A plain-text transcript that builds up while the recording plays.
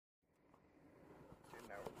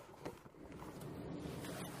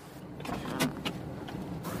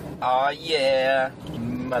Aw, yeah.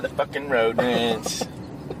 Motherfucking rodents.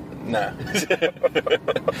 No.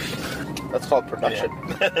 That's called production.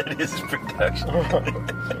 Yeah. It is production.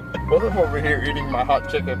 Well, I'm over here eating my hot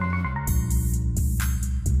chicken.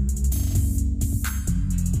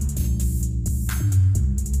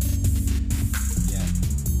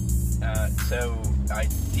 Yeah. So,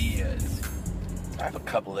 ideas. I have a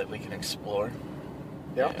couple that we can explore.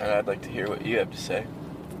 Yeah. And I'd like to hear what you have to say.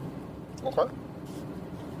 Okay.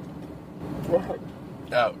 Go ahead.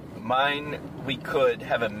 Oh, mine, we could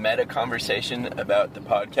have a meta conversation about the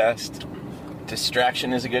podcast.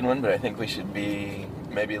 Distraction is a good one, but I think we should be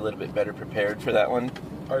maybe a little bit better prepared for that one.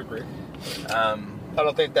 I agree. I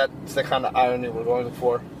don't think that's the kind of irony we're going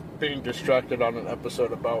for. Being distracted on an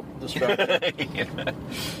episode about distraction. Yeah.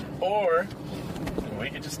 Or we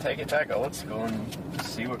could just take it back old school and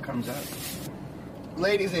see what comes up.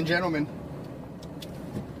 Ladies and gentlemen,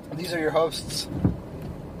 these are your hosts.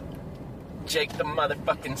 Jake the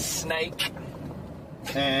motherfucking snake.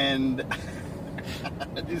 And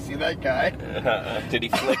did you see that guy? Did he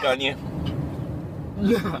flick on you?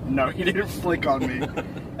 No, he didn't flick on me.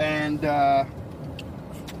 And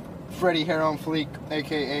Freddie Hair on Fleek,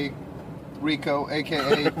 a.k.a. Rico,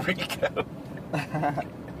 a.k.a. Rico.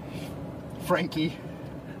 Frankie.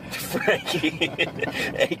 Frankie.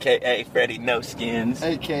 A.k.a. Freddie No Skins.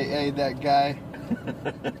 A.k.a. that guy.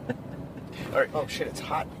 Or, Oh shit, it's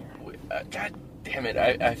hot here. God damn it,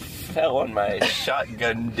 I fell on my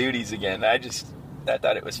shotgun duties again. I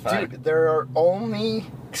thought it was fine. Dude, there are only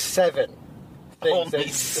 7 things Only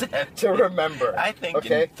 7. to remember. I think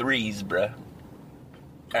okay? in 3s, bruh.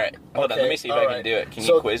 Alright, hold on, Okay, let me see if I can do it. Can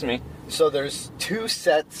So- you quiz me? So there's 2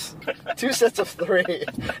 sets of 3. Alright.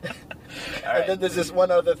 And then there's this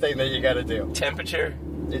one other thing that you gotta do. Temperature,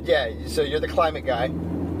 Yeah, so you're the climate guy.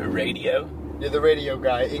 radio, You're the radio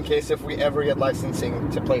guy, in case if we ever get licensing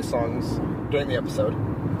to play songs during the episode.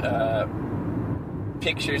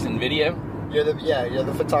 pictures and video, You're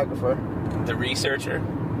the photographer. the researcher.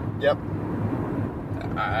 Yep.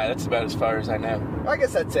 That's about as far as I know. I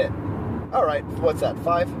guess that's it. All right, what's that?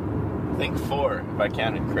 5? I think 4, if I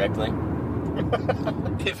counted correctly.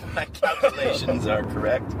 If my calculations are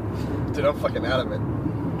correct. Dude, I'm fucking out of it.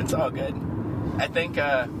 It's all good. I think,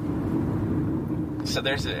 so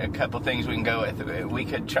there's a couple things we can go with. We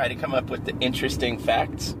could try to come up with the interesting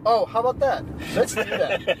facts. Oh, how about that? Let's do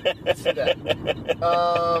that.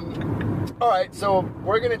 All right, so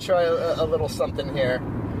we're gonna try a little something here.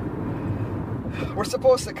 We're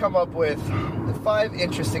supposed to come up with 5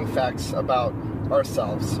 interesting facts about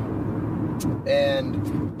ourselves.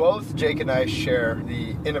 And both Jake and I share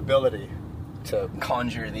the inability to,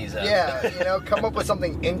 Conjure these up. come up with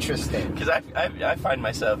something interesting. Because I find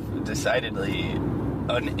myself decidedly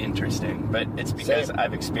uninteresting, but it's because Same.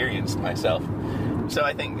 I've experienced myself. So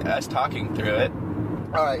I think us talking through it.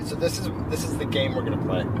 All right, so this is the game we're gonna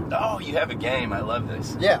play. Oh, you have a game. I love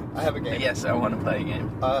this. Yeah, I have a game. Yes, I want to play a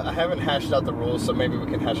game. I haven't hashed out the rules, so maybe we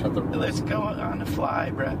can hash out the rules. Let's go on the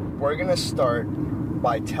fly, bruh. We're gonna start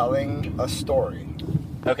by telling a story,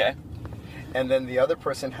 Okay. and then the other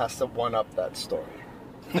person has to one up that story.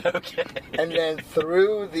 Okay. And then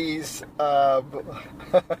through these,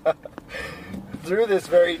 through this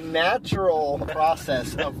very natural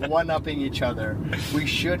process of one-upping each other, we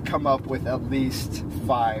should come up with at least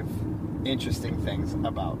 5 interesting things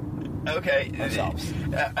about Okay. ourselves.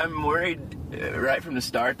 I'm worried right from the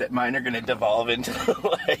start that mine are going to devolve into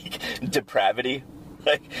like depravity.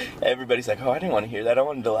 Like everybody's like, "Oh, I didn't want to hear that. I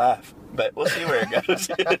wanted to laugh." But we'll see where it goes.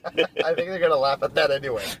 I think they're gonna laugh at that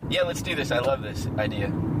anyway. Yeah, let's do this. I love this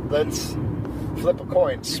idea. Let's flip a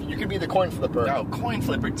coin. You can be the coin flipper. Oh, coin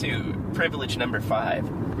flipper 2, privilege number 5.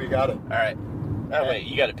 We got it. All right. Oh wait,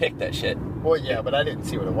 you got to pick that shit. Well, yeah, but I didn't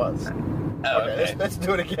see what it was. Oh, Okay, okay. let's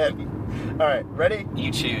do it again. All right, ready?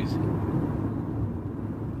 You choose.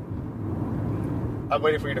 I'm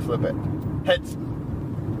waiting for you to flip it. Heads.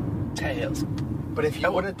 Tails. But if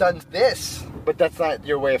you would have done this, but that's not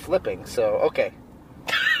your way of flipping, so okay.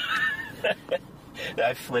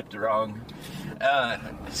 I flipped wrong.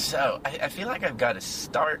 So I feel like I've got to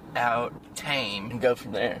start out tame and go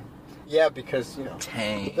from there. Yeah, because,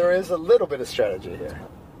 Tame. there is a little bit of strategy here.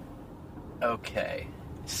 Okay.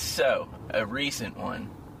 So, a recent one.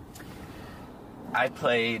 I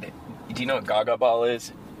played... Do you know what Gaga Ball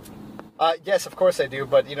is? Yes, of course I do,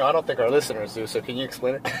 but, I don't think our listeners do, so can you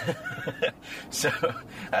explain it? So,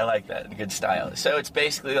 I like that. Good style. So, it's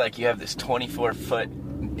basically like you have this 24-foot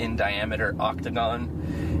in diameter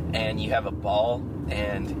octagon, and you have a ball,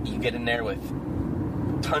 and you get in there with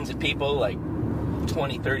tons of people, like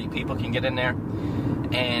 20, 30 people can get in there,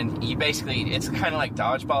 And you basically, it's kind of like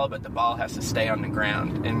dodgeball, but the ball has to stay on the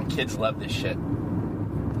ground. And kids love this shit.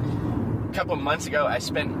 A couple of months ago, I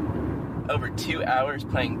spent over 2 hours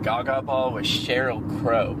playing Gaga Ball with Sheryl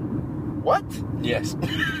Crow. What? Yes.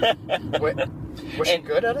 Wait, was she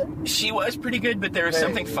good at it? She was pretty good, but there was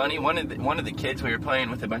something funny. One of the kids, we were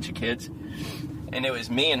playing with a bunch of kids, and it was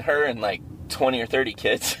me and her and like 20 or 30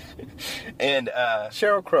 kids. And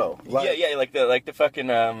Sheryl Crow. Yeah, like the fucking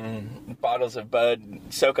bottles of Bud,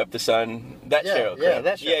 soak up the sun. That Sheryl Crow. Yeah,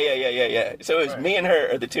 that Sheryl. Yeah. So it was Right. me and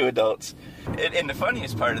her are the two adults. And the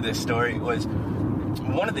funniest part of this story was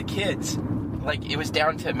one of the kids, like it was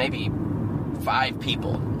down to maybe 5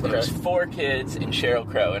 people. There was 4 kids and Sheryl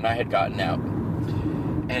Crow, and I had gotten out.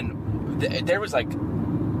 And there was like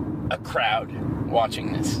a crowd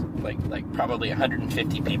watching this, like probably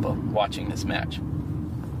 150 people watching this match.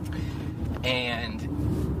 And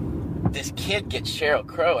this kid gets Sheryl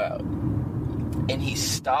Crow out, and he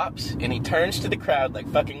stops and he turns to the crowd like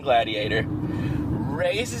fucking Gladiator,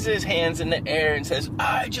 raises his hands in the air and says,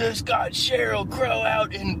 "I just got Sheryl Crow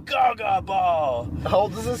out in Gaga Ball." How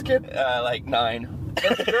old is this kid? Like 9.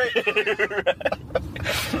 That's great.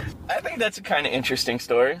 I think that's a kind of interesting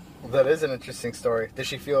story. That is an interesting story. Did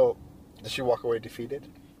she walk away defeated?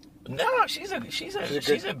 No, she's a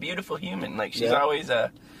beautiful human. Like she's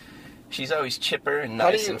always chipper and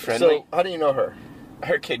nice and friendly. So how do you know her?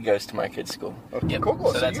 Her kid goes to my kid's school. Okay, Yep.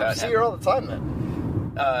 cool. So that's how you it see her all the time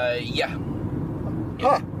then? Yeah.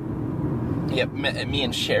 Huh. Yep. Me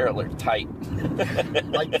and Cheryl are tight.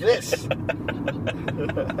 Like this.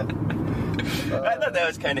 I thought that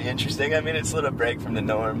was kind of interesting. I mean, it's a little break from the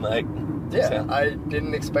norm. Like, Yeah, so, I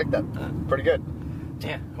didn't expect that. Pretty good.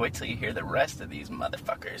 yeah. Wait till you hear the rest of these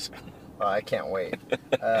motherfuckers. I can't wait.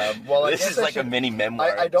 Well, I This guess is like a mini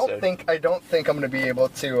memoir. I don't episode. think I'm going to be able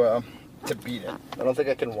to beat it. I don't think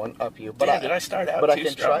I can one up you. But Damn, did I start out But I too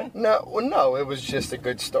can strong? try. No. It was just a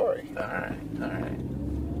good story. All right.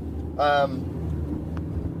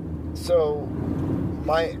 So,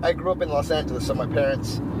 I grew up in Los Angeles, so my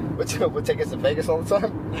parents would take us to Vegas all the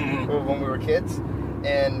time when we were kids,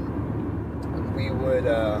 and we would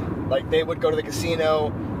they would go to the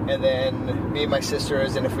casino, and then me and my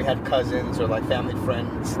sisters, and if we had cousins or like family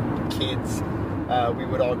friends, kids, we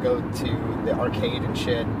would all go to the arcade and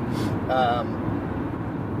shit.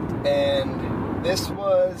 And this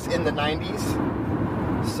was in the 90s.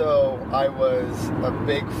 So I was a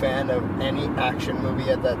big fan of any action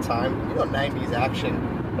movie at that time. 90s action.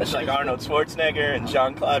 That's like Arnold Schwarzenegger and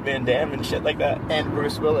Jean-Claude Van Damme and shit like that. And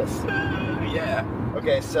Bruce Willis. Yeah.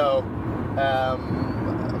 Okay, so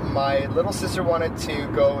my little sister wanted to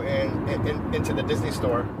go into the Disney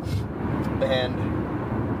store, and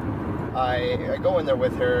I go in there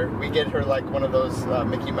with her. We get her like one of those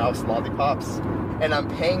Mickey Mouse lollipops, and I'm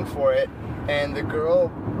paying for it, and the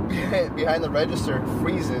girl behind the register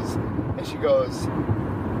freezes, and she goes,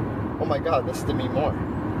 "Oh my God, this is Demi Moore."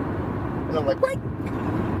 And I'm like, "What?"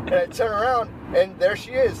 And I turn around, and there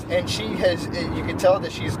she is, and you can tell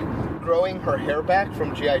that she's growing her hair back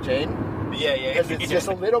from G.I. Jane. Yeah. Because it's just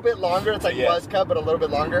a little bit longer. It's like buzz cut, but a little bit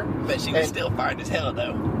longer. But she was still fine as hell,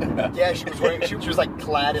 though. Yeah, she was like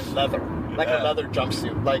clad in leather, like a leather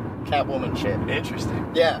jumpsuit, like Catwoman shit.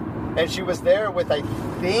 Interesting. Yeah, and she was there with I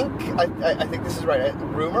think this is right,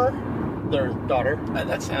 Rumor, their daughter.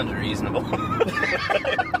 That sounds reasonable.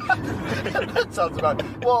 That sounds about.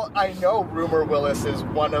 Well, I know Rumor Willis is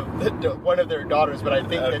one of their daughters, but I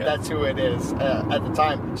think that's who it is at the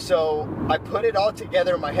time. So I put it all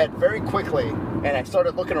together in my head very quickly, and I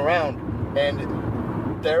started looking around,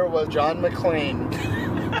 and there was John McClane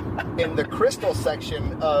in the crystal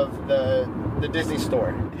section of the Disney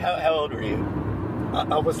store. How old were you?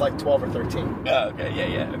 I was like 12 or 13. Oh, okay,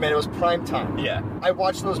 yeah. I mean, it was prime time. Yeah. I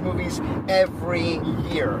watched those movies every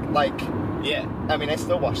year. Like, Yeah. I mean, I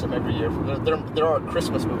still watch them every year. They're our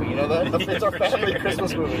Christmas movie, you know that? It's our family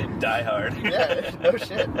Christmas movie. Die Hard. Yeah, no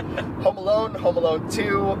shit. Home Alone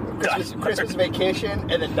 2, Christmas Vacation,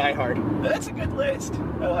 and then Die Hard. That's a good list.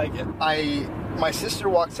 I like it. My sister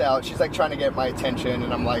walks out. She's like trying to get my attention,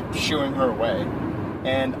 and I'm like shooing her away.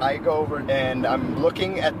 And I go over, and I'm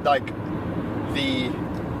looking at like the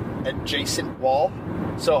adjacent wall,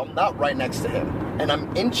 so I'm not right next to him, and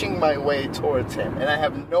I'm inching my way towards him, and I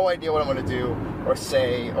have no idea what I'm going to do or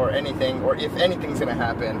say or anything, or if anything's going to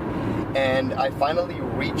happen. And I finally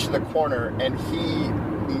reach the corner, and he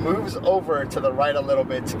moves over to the right a little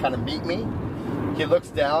bit to kind of meet me. He looks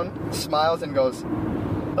down, smiles, and goes,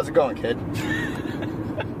 "How's it going, kid?"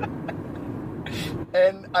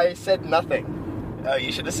 And I said nothing. Oh,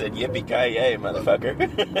 you should have said yippee-ki-yay, motherfucker.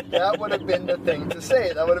 That would have been the thing to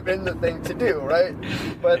say. That would have been the thing to do, right?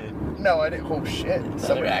 But no, I didn't. Oh shit!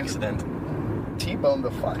 Another accident. T-boned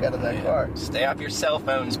the fuck out of that car. Stay off your cell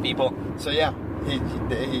phones, people. So yeah,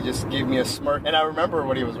 he just gave me a smirk, and I remember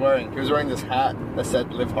what he was wearing. He was wearing this hat that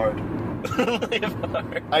said "Live Hard." Live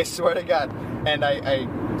hard. I swear to God. And I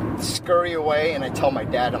scurry away, and I tell my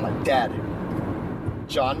dad, I'm like, Dad,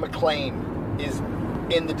 John McClane is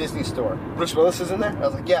in the Disney store. Bruce Willis is in there? I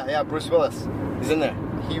was like, yeah, Bruce Willis is in there.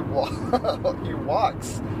 He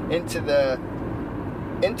walks into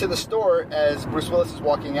the store as Bruce Willis is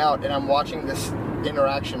walking out, and I'm watching this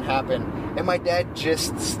interaction happen, and my dad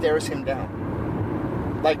just stares him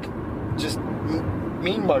down. Like, just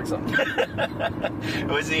mean mugs him.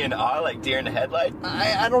 Was he in awe, like deer in the headlight?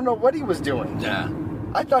 I don't know what he was doing. Yeah.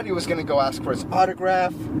 I thought he was going to go ask for his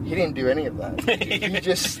autograph. He didn't do any of that. He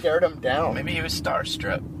just stared him down. Maybe he was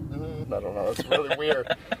starstruck. I don't know. It's really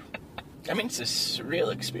weird. I mean, it's a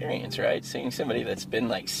surreal experience, right? Seeing somebody that's been,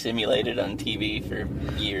 like, simulated on TV for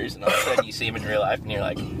years, and all of a sudden you see him in real life, and you're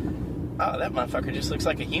like, oh, that motherfucker just looks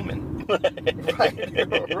like a human.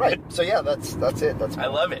 Right. So, yeah, that's it. I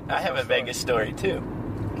love it. I have a Vegas story, too.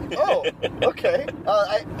 Oh, okay.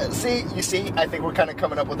 You see, I think we're kind of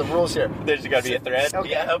coming up with the rules here. There's got to be a thread. Okay.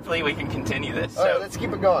 Yeah, hopefully we can continue this. All right, let's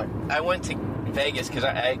keep it going. I went to Vegas because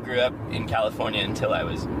I grew up in California until I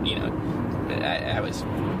was, I was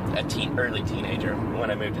a early teenager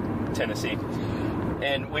when I moved to Tennessee.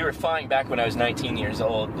 And we were flying back when I was 19 years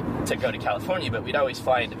old to go to California, but we'd always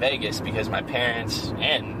fly into Vegas because my parents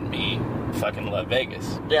and me fucking love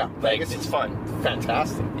Vegas. Yeah, like, Vegas it's is fun.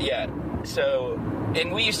 Fantastic. Yeah. So,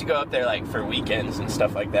 and we used to go up there like for weekends and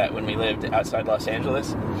stuff like that when we lived outside Los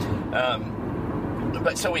Angeles.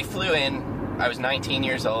 But so we flew in. I was 19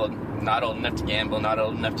 years old, not old enough to gamble, not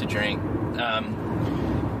old enough to drink.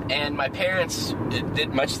 And my parents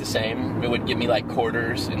did much the same. It would give me like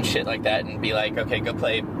quarters and shit like that and be like, okay, go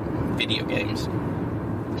play video games.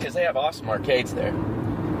 Because they have awesome arcades there.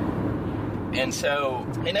 And so,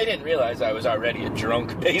 and they didn't realize I was already a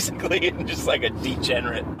drunk, basically, and just like a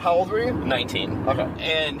degenerate. How old were you? 19. Okay.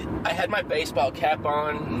 And I had my baseball cap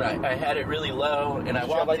on, and I had it really low, and I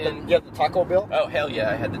walked in. You had the Taco Bill? Oh, hell yeah,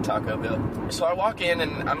 I had the Taco Bill. So I walk in,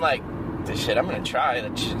 and I'm like, this shit, I'm going to try.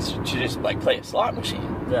 Should just, like, play a slot machine.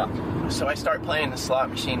 Yeah. So I start playing the slot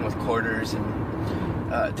machine with quarters,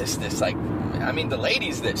 and this like, I mean, the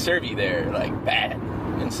ladies that serve you there are, like, bad.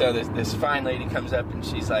 And so this fine lady comes up and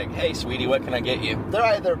she's like, hey, sweetie, what can I get you? They're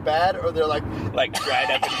either bad or they're like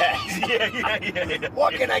dried up and bad. Yeah.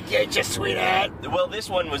 What can I get you, sweetheart? Well,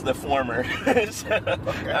 this one was the former. So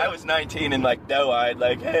okay. I was 19 and like doe-eyed,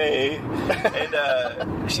 like, hey.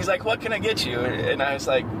 And she's like, what can I get you? And I was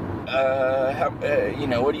like,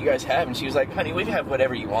 what do you guys have? And she was like, honey, we have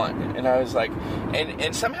whatever you want. And I was like,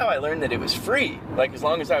 and somehow I learned that it was free, like as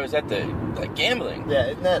long as I was at the like gambling. Yeah,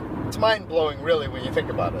 isn't that, it's mind blowing really when you think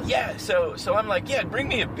about it. Yeah, so I'm like, yeah, bring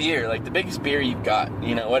me a beer, like the biggest beer you've got,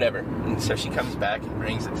 whatever. And so she comes back and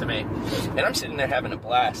brings it to me, and I'm sitting there having a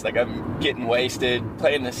blast, like I'm getting wasted,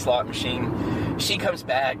 playing this slot machine. She comes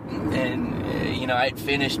back, and I'd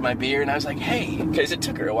finished my beer, and I was like, hey, because it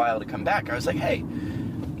took her a while to come back. I was like, hey,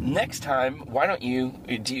 next time, why don't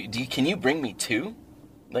can you bring me 2?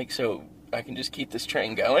 Like, so I can just keep this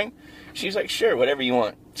train going? She was like, sure, whatever you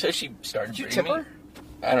want. So she started bringing me. Did you tip her?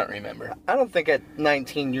 I don't remember. I don't think at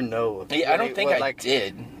 19 you know. Yeah, I don't think I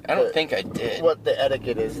did. I don't think I did. What the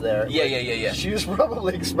etiquette is there. Yeah, yeah. She was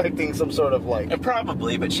probably expecting some sort of like...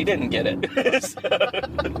 Probably, but she didn't get it.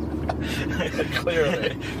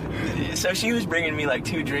 Clearly. So she was bringing me like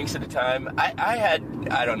 2 drinks at a time. I had,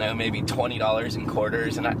 I don't know, maybe $20 in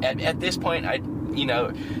quarters. And at this point, I,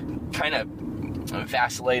 kind of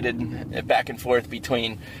vacillated back and forth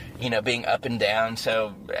between, being up and down.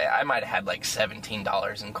 So I might have had like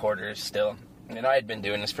 $17 in quarters still. And I had been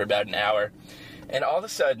doing this for about an hour. And all of a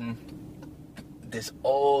sudden, this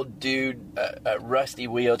old dude, a rusty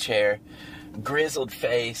wheelchair, grizzled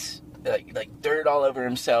face, like dirt all over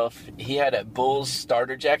himself. He had a Bulls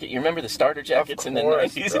starter jacket. You remember the starter jackets in the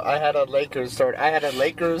 90s? I had a Lakers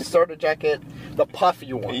starter jacket, the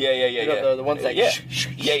puffy one. Yeah. The ones that... Yeah.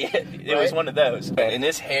 It was one of those. And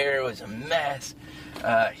his hair was a mess.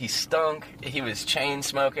 He stunk. He was chain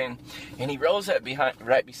smoking, and he rolls up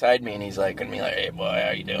right beside me, and he's like, "Hey boy, how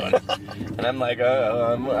you doing?" And I'm like,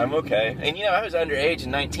 "Oh, I'm okay." And I was underage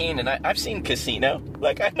and 19, and I've seen Casino.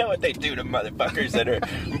 Like, I know what they do to motherfuckers that are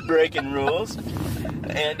breaking rules.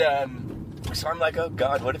 And so I'm like, "Oh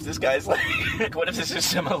God, what if this guy's like, what if this is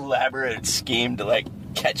some elaborate scheme to like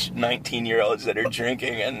catch 19-year-olds that are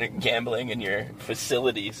drinking and gambling in your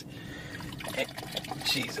facilities?"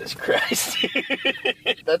 Jesus Christ.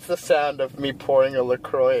 That's the sound of me pouring a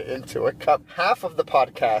LaCroix into a cup. Half of the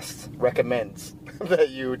podcast recommends that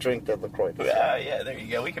you drink the LaCroix. Yeah, there you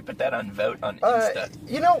go. We could put that on vote on Insta.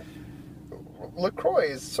 You know,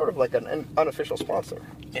 LaCroix is sort of like an unofficial sponsor.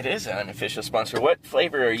 It is an unofficial sponsor. What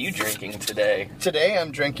flavor are you drinking today? Today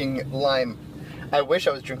I'm drinking lime. I wish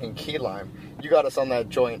I was drinking key lime. You got us on that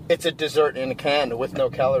joint. It's a dessert in a can with no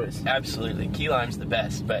calories. Absolutely. Key lime's the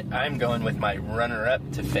best, but I'm going with my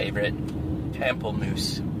runner-up to favorite,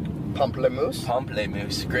 Pamplemousse. Pamplemousse?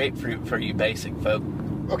 Pamplemousse. Grapefruit for you basic folk.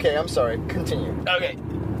 Okay, I'm sorry. Continue. Okay.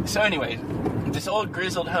 So anyway, this old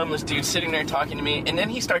grizzled homeless dude sitting there talking to me, and then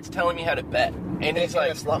he starts telling me how to bet. And he's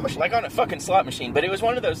like, a slot machine? Like on a fucking slot machine, but it was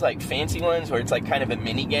one of those like fancy ones where it's like kind of a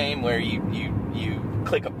mini game where you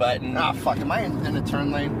click a button. Ah, fuck, am I in a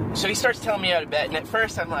turn lane? So he starts telling me how to bet, and at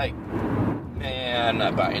first I'm like, man, I'm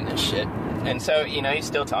not buying this shit. And so, you know, he's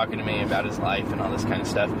still talking to me about his life and all this kind of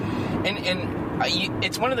stuff. And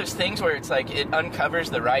it's one of those things where it's like it uncovers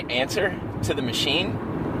the right answer to the machine.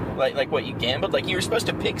 Like what you gambled. Like you were supposed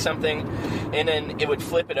to pick something, and then it would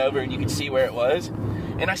flip it over and you could see where it was.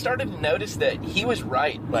 And I started to notice that he was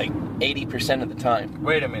right like 80% of the time.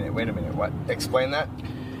 Wait a minute. What? Explain that?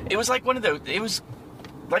 It was like one of those, it was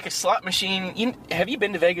like a slot machine. Have you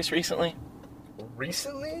been to Vegas recently?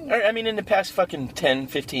 Recently? Or, I mean, in the past fucking 10,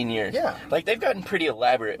 15 years. Yeah. Like, they've gotten pretty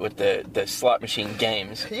elaborate with the slot machine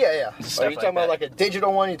games. Yeah. Are you talking about like a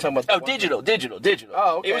digital one? You're talking about digital.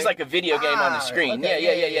 Oh, okay. It was like a video game on the screen.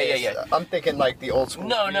 Okay. Yeah. I'm thinking like the old school.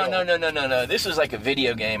 No. This was like a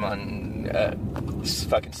video game on this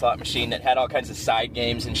fucking slot machine that had all kinds of side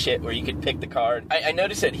games and shit where you could pick the card. I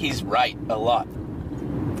noticed that he's right a lot.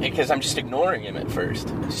 Because I'm just ignoring him at first.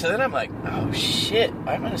 So then I'm like, oh shit,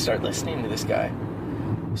 I'm gonna start listening to this guy.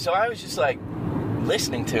 So I was just like,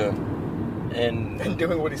 listening to him. And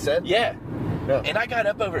doing what he said? Yeah. And I got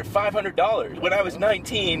up over $500 when I was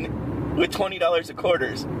 19 with $20 of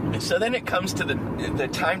quarters. So then it comes to the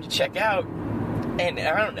time to check out. And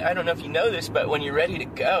I don't know if you know this, but when you're ready to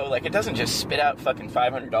go, like, it doesn't just spit out fucking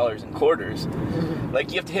 $500 in quarters.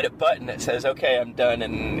 Like, you have to hit a button that says, okay, I'm done,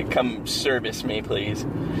 and come service me, please.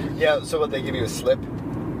 Yeah, so what, they give you a slip?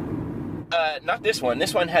 Not this one.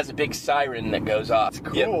 This one has a big siren that goes off. It's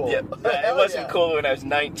cool. Yep. It wasn't cool when I was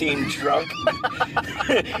 19, drunk,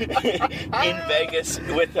 in Vegas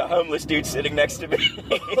with a homeless dude sitting next to me.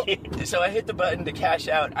 So I hit the button to cash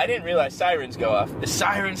out. I didn't realize sirens go off. The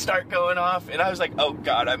sirens start going off, and I was like, oh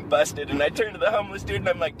God, I'm busted. And I turned to the homeless dude, and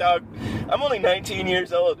I'm like, dog, I'm only 19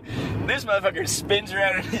 years old. This motherfucker spins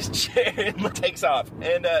around in his chair and takes off.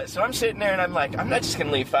 And so I'm sitting there, and I'm like, I'm not just going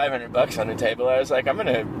to leave $500 on the table. I was like, I'm going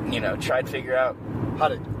to, try to figure out how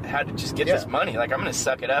to just get this money. Like, I'm going to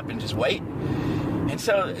suck it up and just wait. And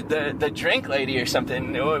so the drink lady or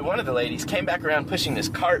something, one of the ladies came back around pushing this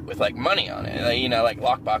cart with, like, money on it. Like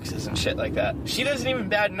lock boxes and shit like that. She doesn't even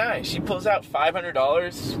bat an eye. She pulls out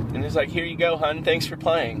 $500 and is like, here you go, hun. Thanks for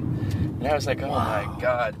playing. And I was like, oh, wow. My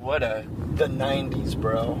God, what a... The 90s,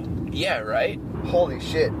 bro. Yeah, right? Holy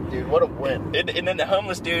shit, dude, what a win. And then the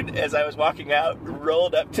homeless dude, as I was walking out,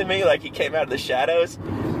 rolled up to me like he came out of the shadows.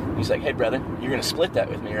 He's like, hey, brother, you're going to split that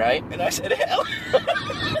with me, right? And I said, hell.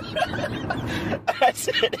 I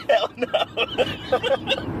said, hell no.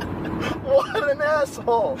 What an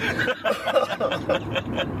asshole.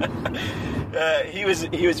 He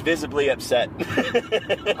was visibly upset.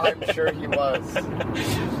 I'm sure he was.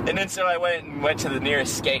 And then so I went to the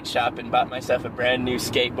nearest skate shop and bought myself a brand new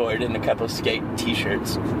skateboard and a couple skate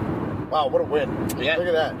t-shirts. Wow, what a win. Yeah. Look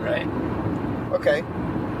at that. Right. Okay.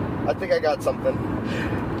 I think I got something.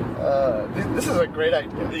 This is a great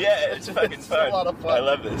idea. Yeah, it's fucking fun. A lot of fun. I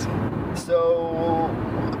love this. So,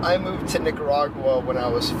 I moved to Nicaragua when I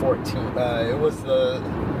was 14.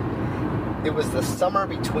 It was the summer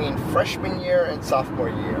between freshman year and sophomore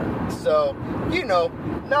year. So,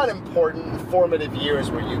 not important formative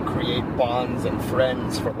years where you create bonds and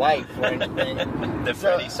friends for life or anything. The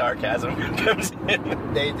Freddy sarcasm comes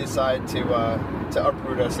in. They decide to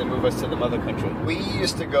uproot us and move us to the mother country. We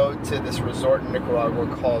used to go to this resort in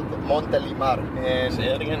Nicaragua called Montelimar. And say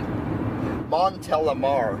that again?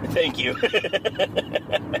 Montelimar. Thank you.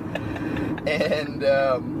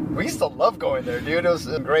 And we used to love going there, dude. It was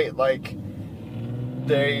great. Like,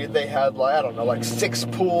 they had, like, I don't know, like 6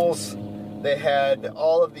 pools. They had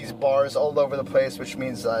all of these bars all over the place, which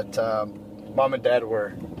means that mom and dad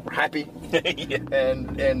were happy. Yeah.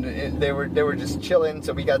 And they were just chilling,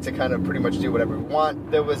 so we got to kind of pretty much do whatever we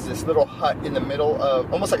want. There was this little hut in the middle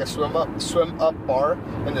of almost like a swim up bar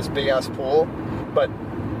in this big ass pool, but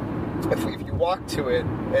if you walk to it,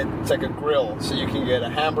 it's like a grill, so you can get a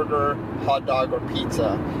hamburger, hot dog, or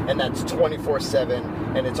pizza, and that's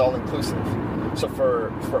 24/7, and it's all inclusive. So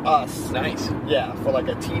for us, Nice. yeah, for like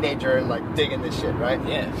a teenager and like digging this shit, right?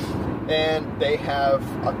 Yeah. And they have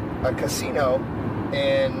a casino,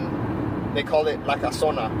 and they call it La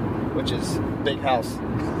Casona, which is big house.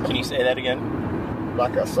 Can you say that again? La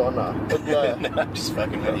Casona. But No, I'm just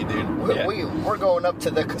fucking with you, dude. Yeah. We're going up to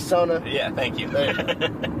the Casona. Yeah, thank you. There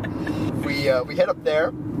you go. We head up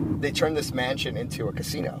there. They turned this mansion into a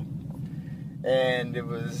casino, and it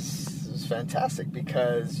was fantastic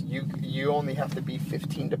because you only have to be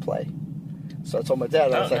 15 to play. So I told my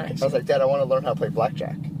dad, I was like, Dad, I want to learn how to play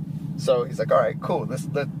blackjack. So he's like, all right, cool. Let's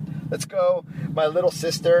go. My little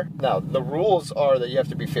sister. Now the rules are that you have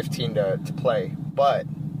to be 15 to play, but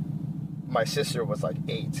my sister was like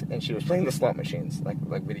 8, and she was playing the slot machines, like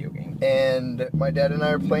video games. And my dad and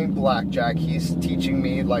I are playing blackjack. He's teaching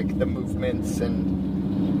me like the movements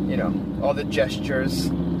and, you know, all the gestures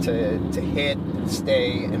to hit,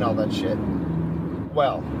 stay, and all that shit.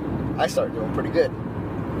 Well, I started doing pretty good,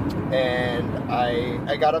 and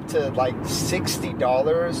I got up to like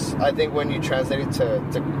 $60. I think when you translate it to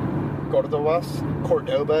Cordobas,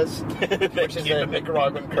 which is a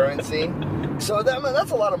Nicaraguan currency. So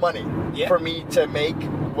that's a lot of money for me to make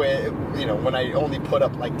with, you know, when I only put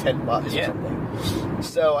up like $10 or something.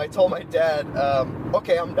 So I told my dad,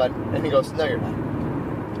 okay, I'm done. And he goes, no, you're not.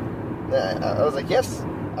 I was like, yes,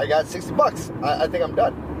 I got $60. I think I'm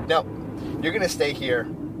done. No, you're going to stay here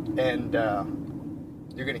and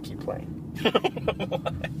you're going to keep playing.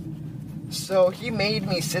 So he made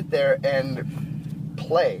me sit there and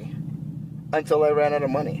play until I ran out of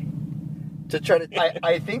money. To try to,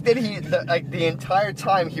 I think that the entire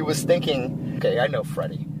time he was thinking, okay, I know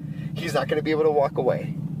Freddie. He's not going to be able to walk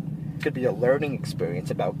away. It could be a learning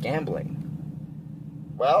experience about gambling.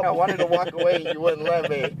 Well, I wanted to walk away and you wouldn't let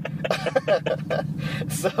me.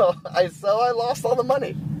 So I lost all the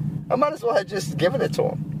money. I might as well have just given it to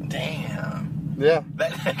him. Damn. Yeah.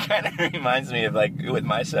 That kind of reminds me of, like, with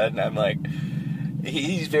my son, I'm like,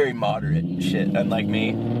 he's very moderate and shit, unlike me.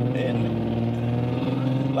 And,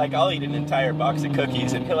 like, I'll eat an entire box of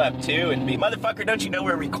cookies and he'll have 2 and be, motherfucker, don't you know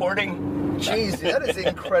we're recording? Jeez, that is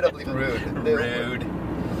incredibly rude. Rude.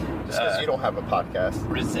 Just because you don't have a podcast.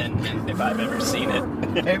 Resentment, if I've ever seen it.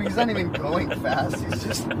 Maybe he's not even going fast. He's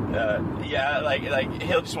just... yeah, like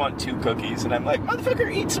he'll just want 2 cookies, and I'm like, motherfucker,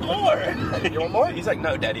 eat some more. You want more? He's like,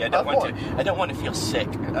 no, Daddy, I don't want to. I don't want to feel sick.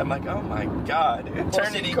 I'm like, oh my God,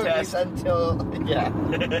 eternity test. Until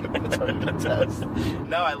eternity test.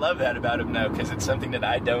 No, I love that about him though, because it's something that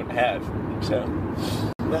I don't have. So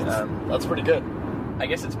that's pretty good. I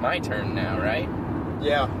guess it's my turn now, right?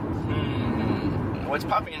 Yeah. What's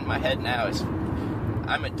popping in my head now is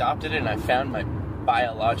I'm adopted and I found my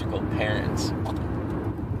biological parents.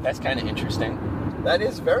 That's kind of interesting. That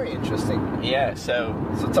is very interesting. Yeah, so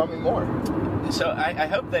tell me more. So I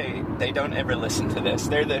hope they don't ever listen to this.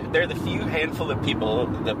 They're the few handful of people,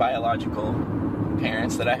 the biological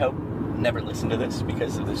parents, that I hope never listen to this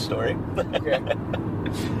because of this story. Okay.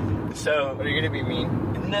 So are you gonna be mean?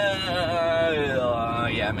 No,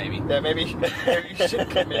 yeah, maybe. Yeah, maybe you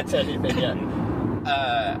shouldn't commit to anything yet.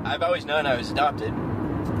 I've always known I was adopted,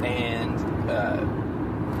 and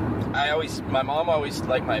my mom always,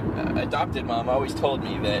 like my adopted mom, always told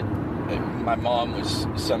me that my mom was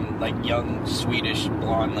some like young Swedish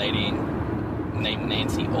blonde lady named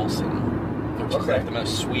Nancy Olsen, which is like the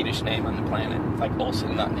most Swedish name on the planet, like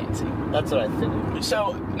Olsen, not Nancy. That's what I figured.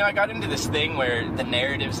 So, I got into this thing where the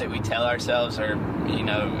narratives that we tell ourselves are,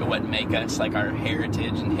 what make us, like our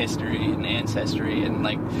heritage and history and ancestry, and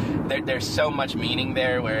like there's so much meaning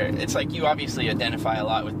there where it's like you obviously identify a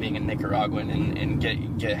lot with being a Nicaraguan and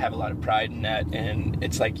have a lot of pride in that, and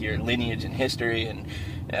it's like your lineage and history, and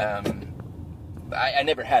I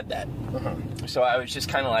never had that. So I was just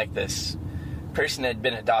kind of like this person that had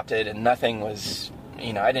been adopted, and nothing was,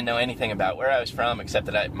 I didn't know anything about where I was from except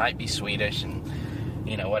that I might be Swedish and,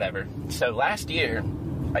 whatever. So last year,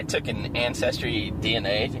 I took an Ancestry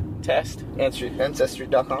DNA test.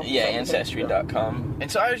 Ancestry.com? Yeah, Ancestry.com.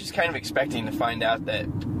 And so I was just kind of expecting to find out that,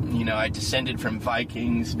 I descended from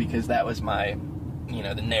Vikings because that was my,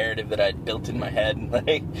 the narrative that I'd built in my head.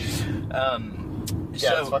 Like, it's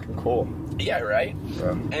fucking cool. Yeah, right?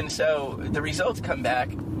 Yeah. And so the results come back,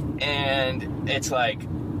 and it's like,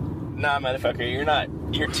 nah, motherfucker,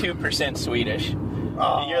 you're 2% Swedish.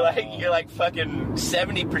 Oh. You're like fucking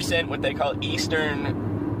 70% what they call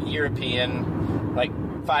Eastern European, like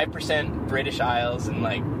 5% British Isles, and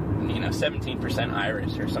like, 17%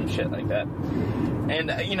 Irish or some shit like that. And,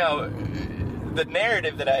 the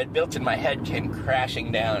narrative that I had built in my head came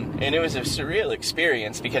crashing down, and it was a surreal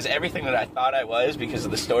experience because everything that I thought I was, because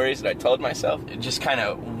of the stories that I told myself, it just kind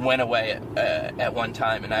of went away at one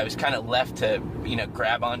time, and I was kind of left to, you know,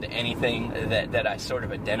 grab onto anything that I sort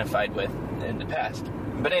of identified with in the past.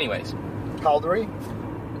 But anyways. How old were you?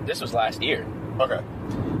 This was last year. Okay.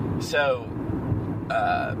 So,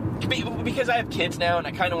 because I have kids now, and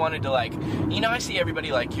I kind of wanted to, like, you know, I see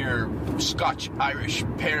everybody like your Scotch-Irish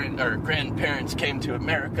parent or grandparents came to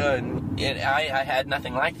America, and I had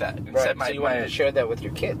nothing like that. Right, so you wanted to share that with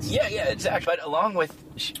your kids. Yeah, exactly. But along with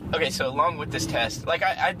this test, like,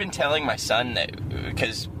 I'd been telling my son that,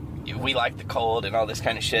 because we like the cold and all this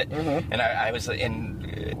kind of shit, mm-hmm. and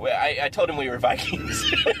I told him we were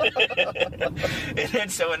Vikings. And then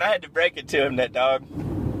so when I had to break it to him that, dog,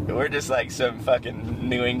 we're just like some fucking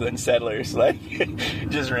New England settlers, like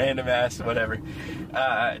just random ass whatever.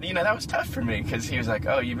 You know, that was tough for me because he was like,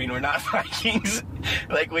 "Oh, you mean we're not Vikings?"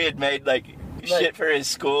 Like we had made like shit for his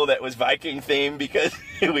school that was Viking themed because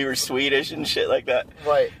we were Swedish and shit like that.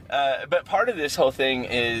 Right. But part of this whole thing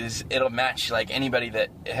is it'll match like anybody that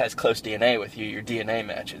has close DNA with you. Your DNA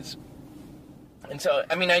matches. And so,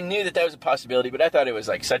 I mean, I knew that was a possibility, but I thought it was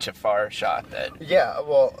like such a far shot that. Yeah,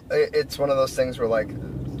 well, it's one of those things where like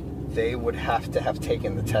they would have to have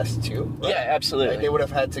taken the test too. Right? Yeah, absolutely. Like, they would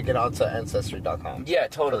have had to get onto Ancestry.com. Yeah,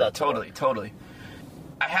 totally.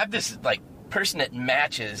 I have this like person that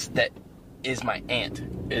matches that is my aunt,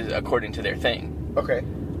 according to their thing. Okay.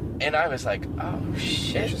 And I was like, oh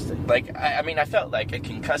shit. Interesting. Like, I mean, I felt like a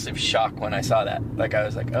concussive shock when I saw that. Like, I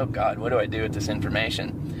was like, oh god, what do I do with this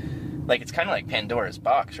information? Like, it's kind of like Pandora's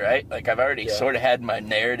box, right? Like, I've already sort of had my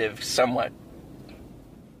narrative somewhat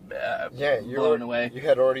blown away. You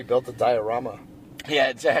had already built a diorama. Yeah,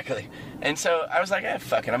 exactly. And so I was like,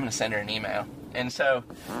 fuck it, I'm going to send her an email. And so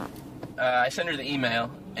I send her the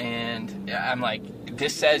email, and I'm like,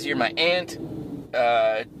 this says you're my aunt.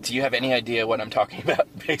 Do you have any idea what I'm talking about,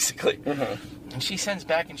 basically? Mm-hmm. And she sends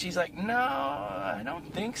back, and she's like, no, I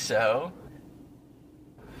don't think so.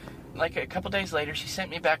 Like a couple days later, she sent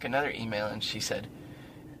me back another email, and she said,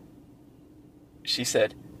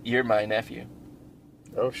 you're my nephew.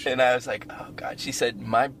 Oh, shit. And I was like, oh, God. She said,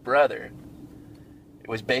 my brother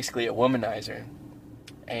was basically a womanizer,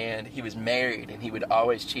 and he was married, and he would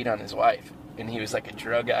always cheat on his wife, and he was like a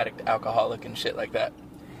drug addict, alcoholic, and shit like that.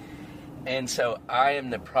 And so I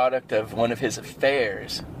am the product of one of his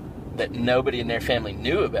affairs that nobody in their family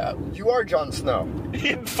knew about. You are Jon Snow.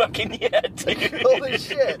 Fucking yeah, dude. Holy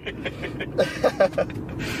shit.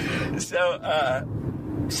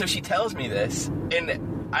 So she tells me this,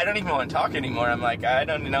 and I don't even want to talk anymore. I'm like, I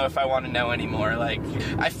don't know if I want to know anymore. Like,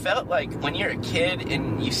 I felt like when you're a kid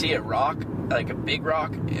and you see a rock, like a big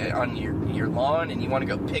rock on your lawn, and you want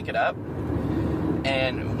to go pick it up,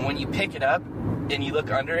 and when you pick it up, and you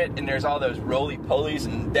look under it, and there's all those roly-polies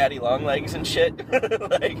and daddy long legs and shit.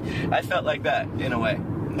 Like, I felt like that, in a way.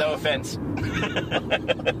 No offense.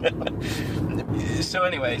 So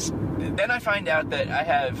anyways, then I find out that I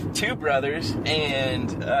have two brothers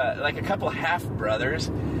and, like, a couple half-brothers,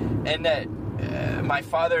 and that my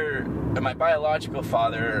biological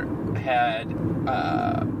father had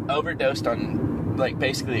overdosed on, like,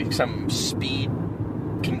 basically some speed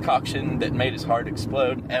concoction that made his heart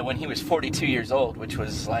explode when he was 42 years old, which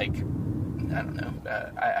was like, I don't know,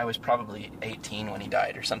 I was probably 18 when he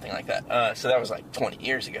died or something like that. So that was like 20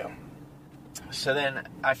 years ago. So then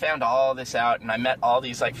I found all this out, and I met all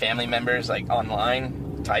these like family members like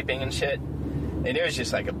online typing and shit, and it was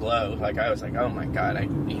just like a blow. Like, I was like, oh my god,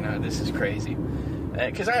 this is crazy.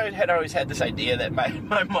 Because I had always had this idea that my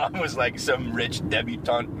mom was like some rich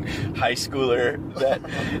debutante high schooler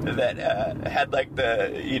that had like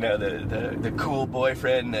the cool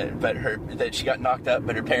boyfriend that she got knocked up,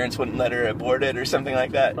 but her parents wouldn't let her abort it or something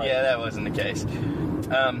like that. Right. Yeah, that wasn't the case.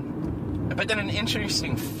 But then an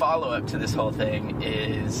interesting follow-up to this whole thing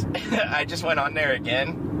is I just went on there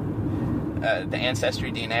again, the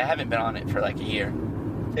Ancestry DNA. I haven't been on it for like a year.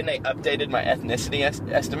 Then they updated my ethnicity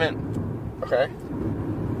estimate. Okay.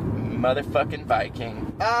 Motherfucking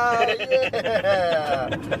Viking. Yeah.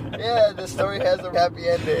 Yeah, the story has a happy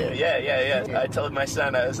ending. Yeah. I told my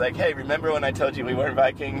son, I was like, hey, remember when I told you we weren't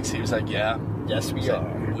Vikings? He was like, yeah. Yes, we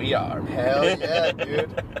are. We are. Hell yeah,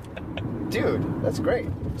 dude. Dude, that's great.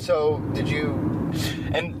 So, did you...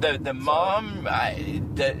 And the mom,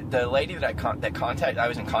 the lady that I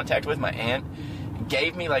was in contact with, my aunt,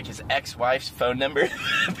 gave me like his ex-wife's phone number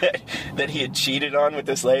that he had cheated on with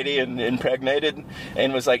this lady and impregnated,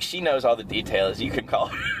 and was like, she knows all the details, you can call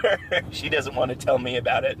her. She doesn't want to tell me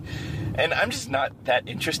about it, and I'm just not that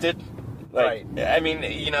interested. Like, right. I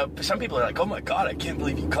mean, some people are like, oh my god, I can't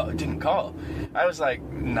believe you didn't call. I was like,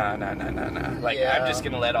 nah. Like, Yeah. I'm just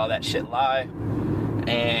gonna let all that shit lie,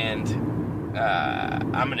 and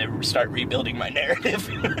I'm gonna start rebuilding my narrative.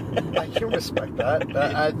 I can respect that.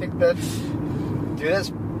 I think that's... Dude,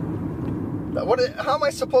 that's... How am I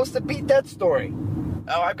supposed to beat that story?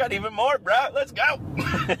 Oh, I've got even more, bro. Let's go.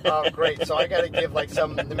 Oh, great. So I gotta give, like,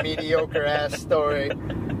 some mediocre-ass story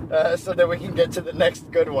so that we can get to the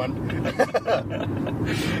next good one.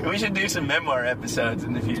 We should do some memoir episodes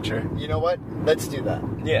in the future. You know what? Let's do that.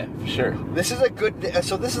 Yeah, for sure. This is a good...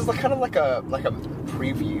 So this is kind of like a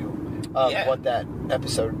preview of what that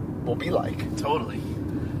episode will be like. Totally.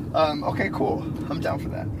 Okay, cool. I'm down for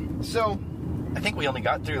that. So... I think we only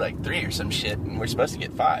got through like 3 or some shit, and we're supposed to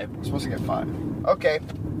get 5. We're supposed to get 5. Okay.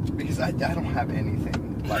 Because I don't have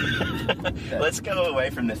anything like that. Let's go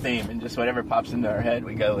away from the theme, and just whatever pops into our head,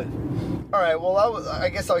 we go with. All right. Well, I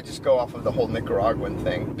guess I'll just go off of the whole Nicaraguan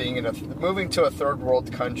thing, being moving to a third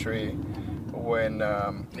world country when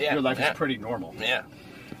your life is pretty normal. Yeah.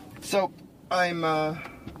 So I'm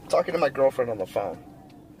talking to my girlfriend on the phone.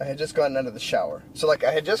 I had just gotten out of the shower. So like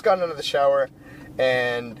I had just gotten out of the shower,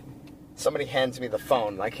 and somebody hands me the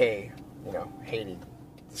phone, like, hey, Haiti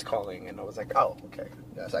is calling, and I was like, oh, okay.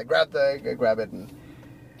 Yeah, so I grab it, and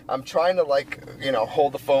I'm trying to, like,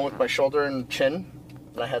 hold the phone with my shoulder and chin,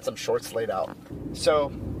 and I had some shorts laid out.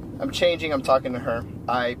 So I'm changing, I'm talking to her.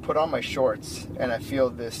 I put on my shorts, and I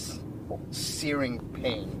feel this searing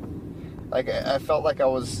pain. Like, I felt like I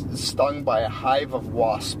was stung by a hive of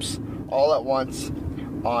wasps all at once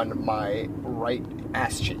on my right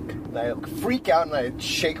ass cheek. And I freak out and I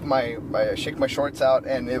shake my shorts out,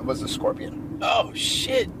 and it was a scorpion. Oh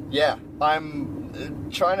shit! Yeah, I'm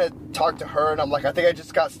trying to talk to her, and I'm like, I think I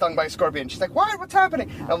just got stung by a scorpion. She's like, what? What's happening?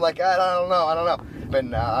 I'm like, I don't know.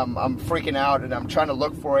 And I'm freaking out, and I'm trying to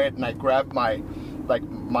look for it, and I grab my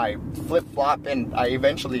flip flop, and I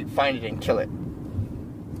eventually find it and kill it.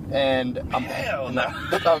 And Hell no!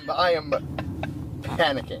 I am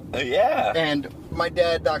panicking. Yeah. And my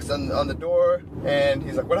dad knocks on the door, and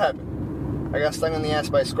he's like, what happened? I got stung in the ass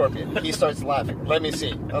by a scorpion. He starts laughing. Let me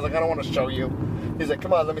see. I was like, I don't want to show you. He's like,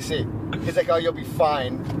 come on, let me see. He's like, oh, you'll be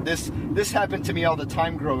fine. This happened to me all the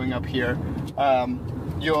time growing up here.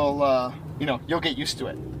 You'll get used to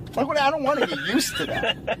it. I'm like, I don't want to get used to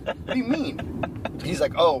that. What do you mean? He's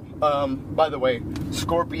like, oh, by the way,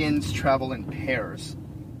 scorpions travel in pairs.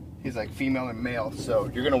 He's like, female and male,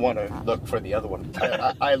 so you're going to want to look for the other one.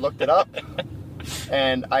 I looked it up,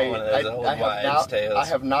 and I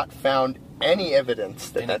have not found any evidence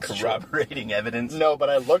that that's corroborating true. Evidence? No, but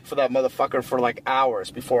I looked for that motherfucker for like hours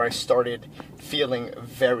before I started feeling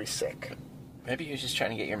very sick. Maybe he was just trying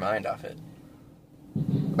to get your mind off it.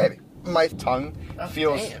 Maybe. My tongue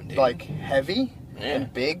feels like heavy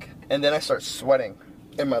and big, and then I start sweating,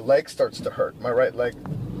 and my leg starts to hurt. My right leg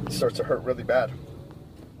starts to hurt really bad.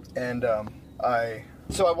 And I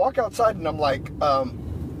walk outside, and I'm like, I'm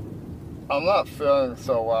not feeling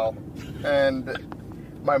so well. And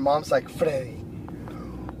my mom's like, Freddy,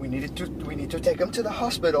 we need to take him to the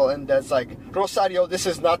hospital. And Dad's like, Rosario, this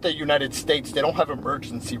is not the United States. They don't have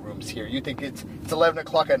emergency rooms here. You think it's 11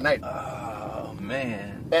 o'clock at night. Oh,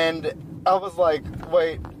 man. And I was like,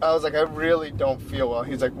 wait. I was like, I really don't feel well.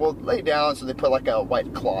 He's like, well, lay down. So they put like a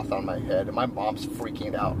white cloth on my head, and my mom's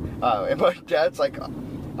freaking out. And my dad's like,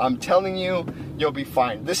 I'm telling you, you'll be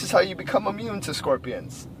fine. This is how you become immune to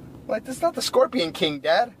scorpions. Like, this is not the Scorpion King,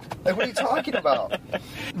 Dad. Like, what are you talking about?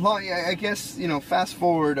 Well, I guess, fast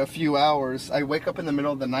forward a few hours, I wake up in the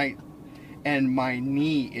middle of the night, and my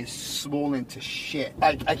knee is swollen to shit.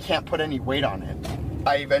 I can't put any weight on it.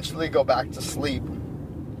 I eventually go back to sleep,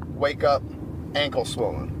 wake up, ankle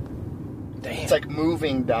swollen. Damn. It's like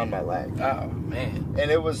moving down my leg. Oh, man. And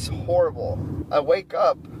it was horrible. I wake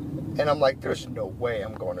up, and I'm like, there's no way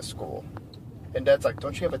I'm going to school. And Dad's like,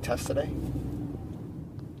 don't you have a test today?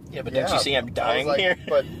 Yeah, but don't you see I'm dying like, here?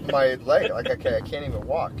 But my leg, like, okay, I can't even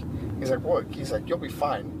walk. He's like, what? He's like, you'll be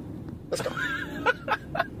fine. Let's go.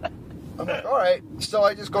 I'm like, all right. So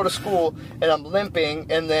I just go to school, and I'm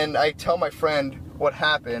limping, and then I tell my friend what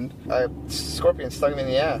happened. A scorpion stung me in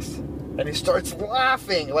the ass. And he starts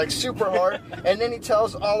laughing, like, super hard, and then he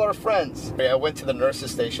tells all our friends. I went to the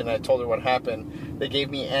nurse's station, and I told her what happened. They gave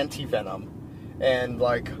me anti-venom. And,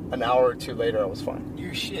 like, an hour or two later, I was fine.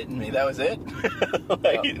 You're shitting me. That was it?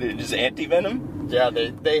 Just anti-venom? Yeah,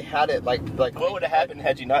 they had it, like... What would have happened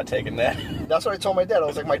had you not taken that? That's what I told my dad. I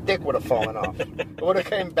was like, my dick would have fallen off. It would have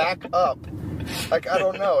came back up. Like, I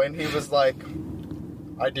don't know. And he was like,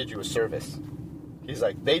 I did you a service. He's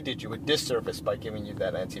like, they did you a disservice by giving you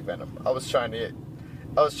that anti-venom. I was trying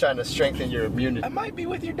to strengthen your immunity. I might be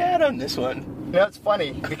with your dad on this one. No, it's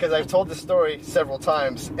funny because I've told this story several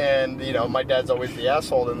times, and my dad's always the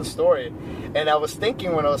asshole in the story. And I was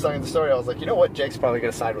thinking when I was telling the story, I was like, you know what, Jake's probably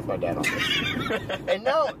gonna side with my dad on this. and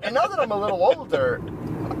now that I'm a little older,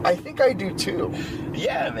 I think I do too.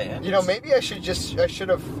 Yeah, man. Maybe I've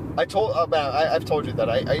told you that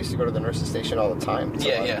I used to go to the nurse's station all the time.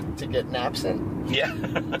 To get naps in. Yeah.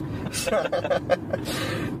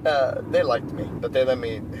 They liked me, but they let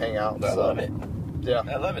me hang out. I love it. Yeah.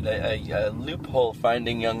 I love it. A loophole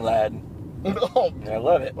finding young lad. Oh, I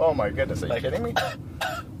love it. Oh my goodness, are you kidding me?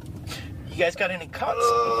 You guys got any cuts?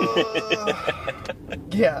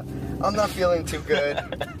 Yeah, I'm not feeling too good.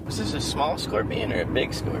 Was this a small scorpion or a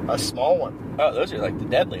big scorpion? A small one. Oh, those are like the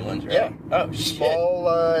deadly ones, right? Yeah. Oh, shit. Small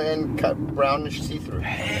and cut brownish see-through.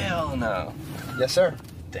 Hell no. Yes, sir.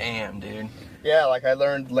 Damn, dude. Yeah, like I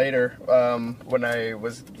learned later when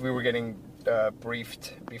we were getting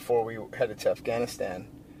briefed before we headed to Afghanistan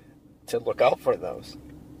to look out for those.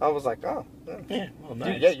 I was like, oh. Yeah, well,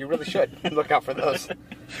 nice. Yeah, you really should look out for those.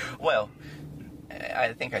 Well,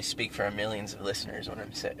 I think I speak for millions of listeners when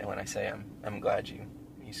I say I'm glad you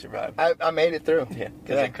survived. I made it through. Yeah,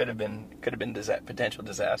 because it could have been potential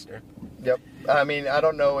disaster. Yep. I mean, I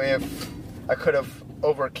don't know if I could have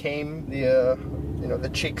overcame the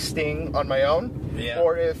cheek sting on my own,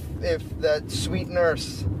 or if that sweet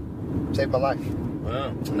nurse saved my life.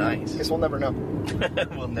 Well, nice. Guess we'll never know.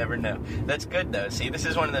 We'll never know. That's good, though. See, this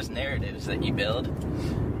is one of those narratives that you build,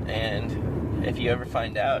 and if you ever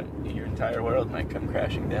find out, your entire world might come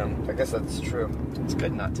crashing down. I guess that's true. It's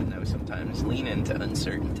good not to know sometimes. Lean into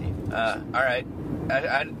uncertainty. All right.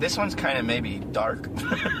 This one's kind of maybe dark,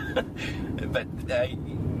 but I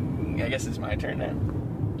guess it's my turn now.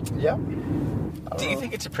 Yeah. Do you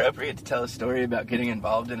think it's appropriate to tell a story about getting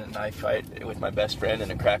involved in a knife fight with my best friend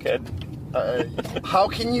and a crackhead? How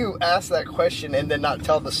can you ask that question and then not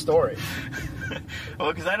tell the story?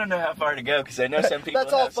 Well, because I don't know how far to go, because I know some people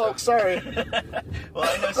That's all, folks. Sorry. Well,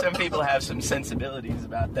 I know some people have some sensibilities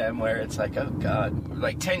about them where it's like, oh, God.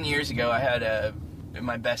 Like 10 years ago, I had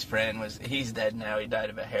my best friend he's dead now. He died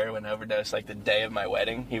of a heroin overdose like the day of my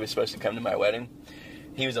wedding. He was supposed to come to my wedding.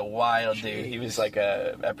 He was a wild dude. He was like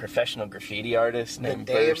a professional graffiti artist named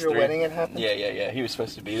The day Burrs of your 3. wedding it happened? Yeah. He was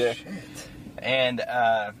supposed to be there. Shit. And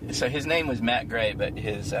so his name was Matt Gray, but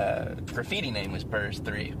his graffiti name was Burrs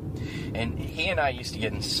 3. And he and I used to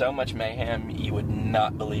get in so much mayhem, you would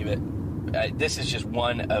not believe it. This is just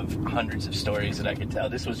one of hundreds of stories that I could tell.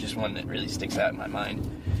 This was just one that really sticks out in my mind.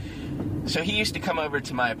 So he used to come over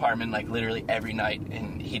to my apartment like literally every night,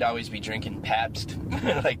 and he'd always be drinking Pabst,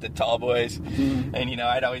 like the tall boys. Mm-hmm. And,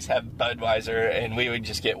 I'd always have Budweiser, and we would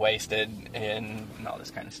just get wasted and all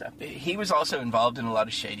this kind of stuff. He was also involved in a lot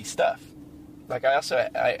of shady stuff. Like,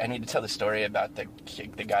 I need to tell the story about the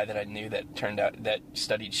guy that I knew that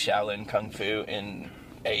studied Shaolin Kung Fu in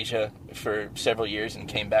Asia for several years and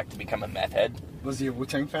came back to become a meth head. Was he a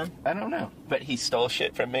Wu-Tang fan? I don't know, but he stole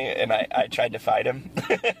shit from me, and I tried to fight him.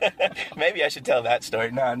 Maybe I should tell that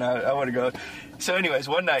story. No, I want to go. So anyways,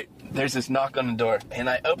 one night, there's this knock on the door, and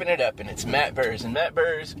I open it up, and it's Matt Burrs, and Matt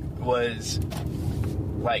Burrs was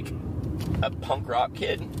like a punk rock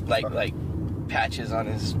kid, like patches on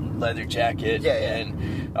his leather jacket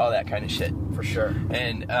and all that kind of shit. For sure.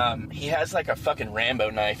 And he has like a fucking Rambo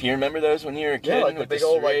knife. You remember those when you were a kid? Yeah, like with the big the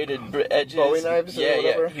old serrated edges? Bowie knives or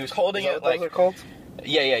whatever? Yeah. He was holding it like... Those are called?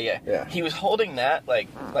 Yeah. He was holding that like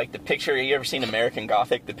the picture. You ever seen American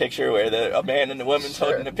Gothic? The picture where a man and the woman's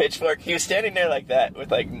holding a pitchfork. He was standing there like that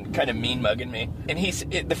with like kind of mean mugging me. And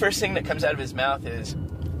the first thing that comes out of his mouth is,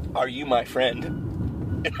 "Are you my friend?"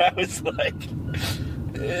 And I was like,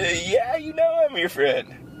 "Yeah, I'm your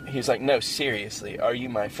friend." He was like, "No, seriously, are you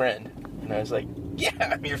my friend?" And I was like, "Yeah,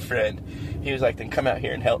 I'm your friend." He was like, "Then come out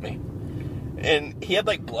here and help me." And he had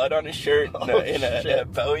like blood on his shirt and a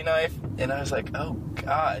Bowie knife. And I was like, oh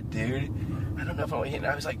God, dude. I don't know if I'm hitting.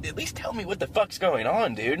 I was like, at least tell me what the fuck's going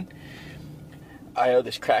on, dude. I owe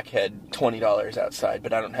this crackhead $20 outside,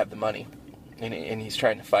 but I don't have the money. And he's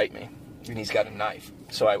trying to fight me. And he's got a knife.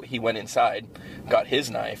 So he went inside, got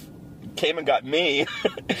his knife, came and got me,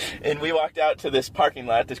 and we walked out to this parking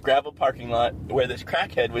lot, this gravel parking lot, where this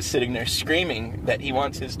crackhead was sitting there screaming that he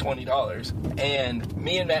wants his $20. And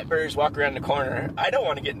me and Matt Burrs walk around the corner. I don't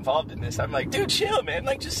want to get involved in this. I'm like, dude, chill, man.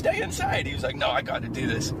 Like, just stay inside. He was like, no, I got to do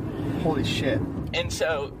this. Holy shit. And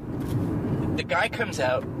so the guy comes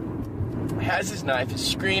out, has his knife, is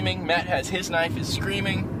screaming. Matt has his knife, is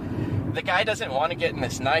screaming. The guy doesn't want to get in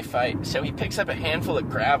this knife fight, so he picks up a handful of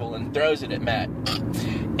gravel and throws it at Matt.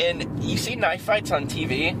 And you see knife fights on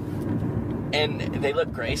TV, and they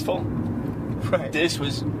look graceful. Right. This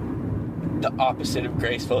was the opposite of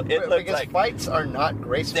graceful. It looked because like fights are not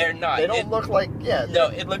graceful. They're not. They don't look like No,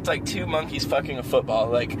 it looked like two monkeys fucking a football.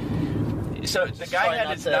 Like, so the guy had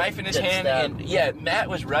his knife in his hand, and Matt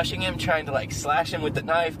was rushing him, trying to like slash him with the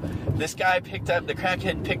knife. This guy the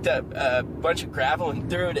crackhead picked up a bunch of gravel and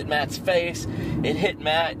threw it at Matt's face. It hit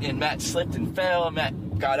Matt, and Matt slipped and fell.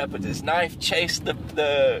 Matt got up with his knife, chased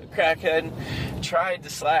the crackhead, tried to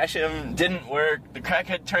slash him, didn't work. The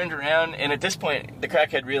crackhead turned around, and at this point, the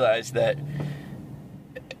crackhead realized that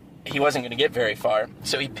he wasn't going to get very far.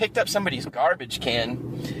 So he picked up somebody's garbage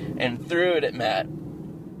can and threw it at Matt.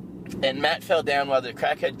 And Matt fell down while the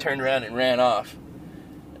crackhead turned around and ran off.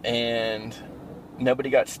 And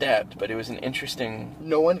nobody got stabbed, but it was an interesting...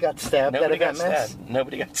 No one got stabbed? Nobody got stabbed.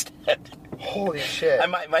 Nobody got stabbed. Holy shit.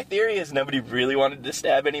 My theory is nobody really wanted to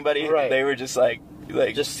stab anybody. Right. They were just like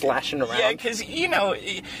just slashing around. Yeah, because, you know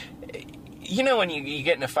when you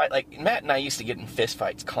get in a fight, like, Matt and I used to get in fist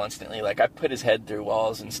fights constantly. Like, I put his head through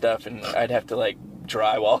walls and stuff, and I'd have to, like,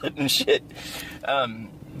 drywall it and shit.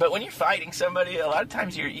 But when you're fighting somebody, a lot of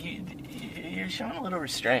times you're showing a little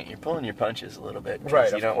restraint. You're pulling your punches a little bit.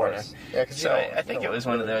 Right, you don't want to. Yeah, so I think it was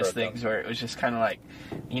one of those things where it was just kind of like,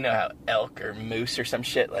 you know how elk or moose or some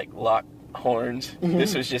shit, like, lock horns? Mm-hmm.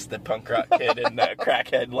 This was just the punk rock kid and the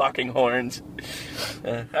crackhead locking horns.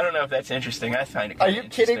 I don't know if that's interesting. I find it kind of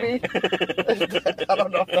interesting. Are you kidding me? I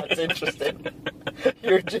don't know if that's interesting.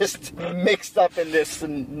 You're just mixed up in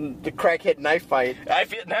the crackhead knife fight. I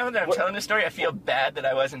feel, now that I'm telling this story, I feel bad that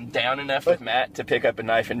I wasn't down enough with Matt to pick up a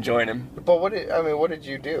knife and join him. But what did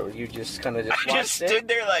you do? You just kind of stood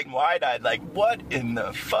there like wide-eyed, like, what in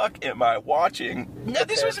the fuck am I watching? No,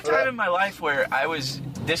 this was a time in my life where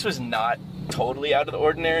this was not totally out of the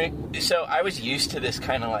ordinary. So I was used to this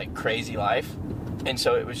kind of like crazy life, and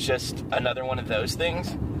so it was just another one of those things,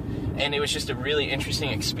 and it was just a really interesting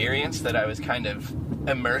experience that I was kind of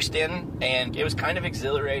immersed in, and it was kind of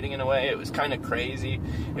exhilarating in a way. It was kind of crazy,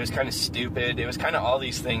 it was kind of stupid, it was kind of all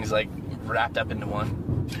these things like wrapped up into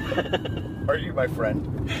one. Are you my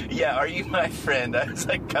friend? Yeah, are you my friend? I was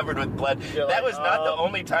like covered with blood. That was not the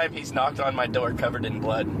only time he's knocked on my door covered in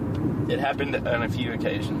blood. It happened on a few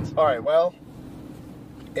occasions. All right, well,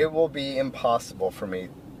 it will be impossible for me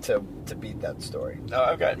to beat that story. Oh,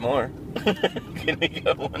 I've got more. Can we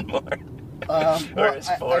go one more? Or is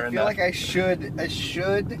four enough? I feel like I should.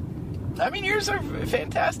 I mean, yours are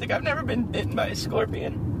fantastic. I've never been bitten by a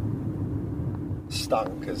scorpion.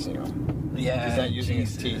 Stung, because, you know, yeah, he's not using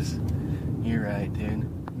his teeth. You're right,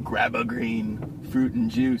 dude. Grab a green fruit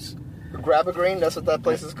and juice. Grab a Green, that's what that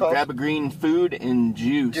place is called? Grab a Green food and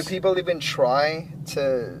juice. Do people even try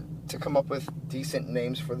to come up with decent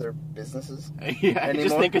names for their businesses? Yeah, I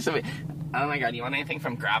just think of something. Oh my god, you want anything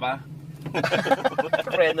from Grabba? And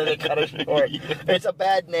then they cut it short. Yeah. It's a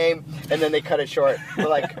bad name, and then they cut it short. We're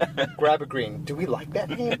like, Grab a Green. Do we like that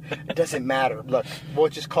name? It doesn't matter. Look, we'll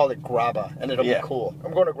just call it Grabba, and it'll be cool.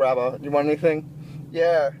 I'm going to Grabba. You want anything?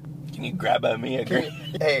 Yeah. Can you grab me a green?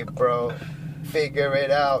 Hey, bro. Figure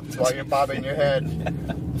it out while you're bobbing your head.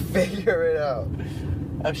 Figure it out.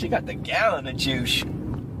 Oh, she got the gallon of juice.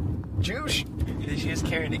 Juice? She just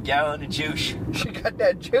carried a gallon of juice. She got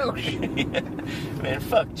that juice. Yeah. Man,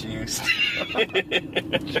 fuck juice.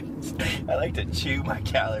 I like to chew my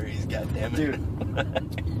calories, goddammit. Dude,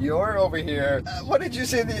 you're over here. What did you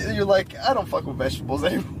say? You're like, I don't fuck with vegetables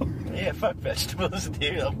anymore. Yeah, fuck vegetables,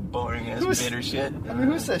 dude. I'm boring ass bitter shit. I mean,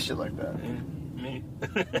 who says shit like that? Yeah, me.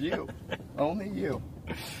 You. Only you.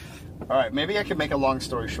 Alright, maybe I can make a long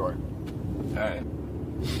story short. Alright.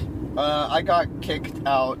 I got kicked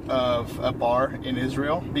out of a bar in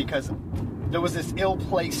Israel because there was this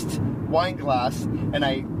ill-placed wine glass, and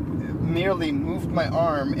I merely moved my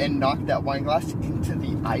arm and knocked that wine glass into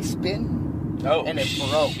the ice bin. Oh, and it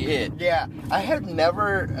broke. Shit. Yeah, I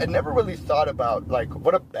never really thought about, like,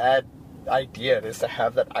 what a bad idea it is to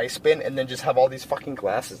have that ice bin and then just have all these fucking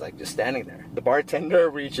glasses, like, just standing there. The bartender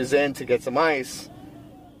reaches in to get some ice,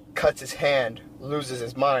 cuts his hand, loses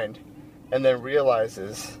his mind, and then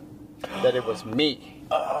realizes that it was me.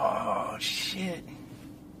 Oh, shit.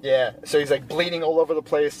 Yeah, so he's like bleeding all over the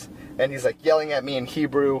place, and he's like yelling at me in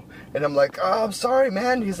Hebrew, and I'm like, oh, I'm sorry,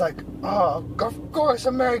 man. He's like, oh, of course,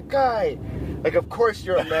 American guy. Like, of course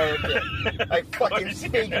you're American. I fucking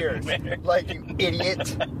figured. Like, you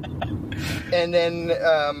idiot. And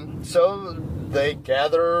then, so they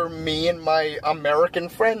gather me and my American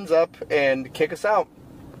friends up and kick us out.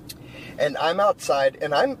 And I'm outside,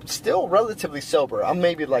 and I'm still relatively sober. I'm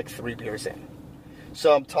maybe like 3 beers in.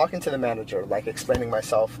 So I'm talking to the manager, like explaining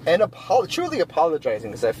myself, and truly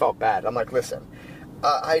apologizing because I felt bad. I'm like, listen,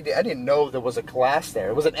 I didn't know there was a glass there.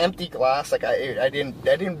 It was an empty glass. Like I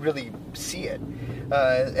didn't really see it.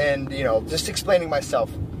 And, you know, just explaining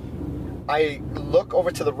myself. I look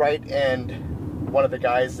over to the right, and one of the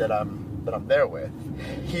guys that I'm there with,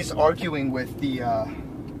 he's arguing with the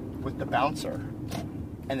bouncer,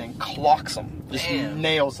 and then clocks him, just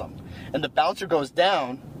nails him. And the bouncer goes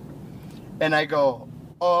down, and I go,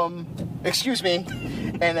 excuse me.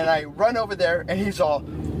 And then I run over there, and he's all,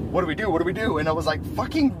 what do we do? What do we do? And I was like,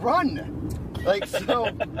 fucking run. Like,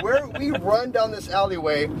 so we run down this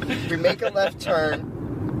alleyway, we make a left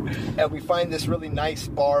turn, and we find this really nice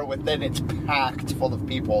bar within. It's packed full of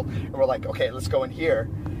people. And we're like, okay, let's go in here.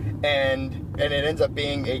 And it ends up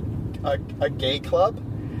being a gay club.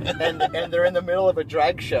 And they're in the middle of a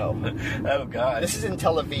drag show. Oh, God. This is in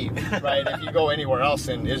Tel Aviv, right? If you go anywhere else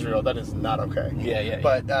in Israel, that is not okay. Yeah.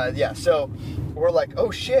 But, so we're like,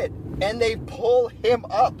 oh, shit. And they pull him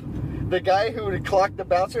up. The guy who had clocked the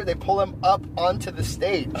bouncer, they pull him up onto the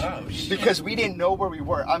stage. Oh, shit. Because we didn't know where we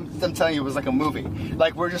were. I'm telling you, it was like a movie.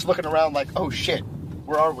 Like, we're just looking around like, oh, shit.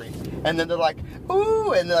 Where are we? And then they're like,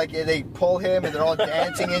 ooh, and like they pull him, and they're all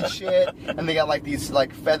dancing and shit, and they got like these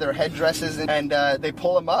like feather headdresses, and they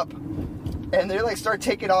pull him up, and they like start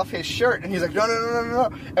taking off his shirt, and he's like, no,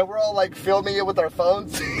 and we're all like filming it with our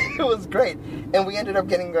phones. It was great, and we ended up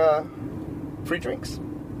getting free drinks.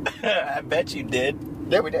 I bet you did.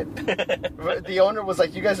 Yeah, we did. The owner was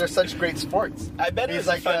like, you guys are such great sports. I bet it was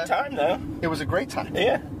like a fun time, though. It was a great time.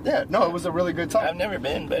 Yeah. No, it was a really good time. I've never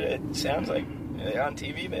been, but it sounds like on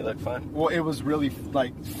TV they look fun. Well, it was really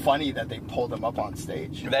like funny that they pulled him up on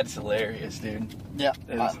stage. That's hilarious, dude. Yeah.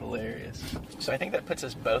 That is hilarious. So I think that puts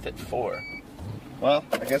us both at 4. Well,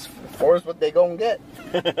 I guess 4 is what they gonna get.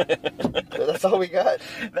 So that's all we got.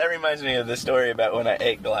 That reminds me of the story about when I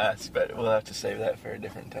ate glass, but we'll have to save that for a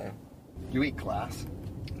different time. You eat glass?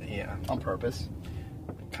 Yeah. On purpose?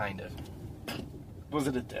 Kind of. Was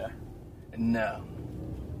it a dare? No.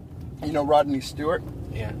 You know Rodney Stewart?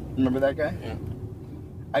 Yeah. Remember that guy? Yeah.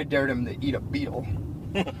 I dared him to eat a beetle.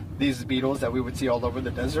 These beetles that we would see all over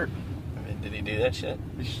the desert. I mean, did he do that shit?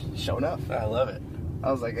 Sure enough. I love it.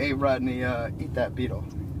 I was like, hey, Rodney, eat that beetle.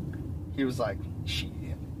 He was like, shit,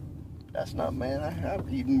 that's not, man.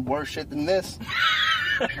 I've eaten worse shit than this.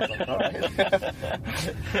 I was like, all right.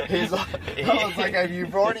 I was like,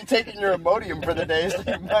 you've already taken your Imodium for the day, so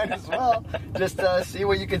you might as well just see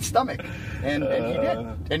what you can stomach. And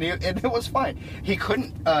he did. And it was fine. He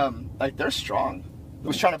couldn't, like, they're strong. He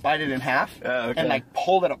was trying to bite it in half and, like,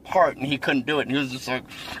 pull it apart, and he couldn't do it. And he was just like,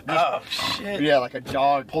 oh, shit. Yeah, like a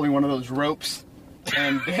dog pulling one of those ropes.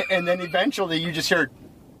 And then eventually you just hear,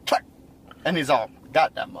 clack, and he's all,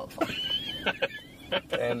 got that motherfucker.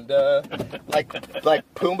 And like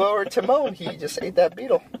Pumbaa or Timon, he just ate that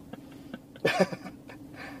beetle.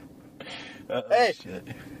 Hey, shit.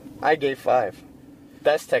 I gave 5.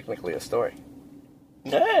 That's technically a story.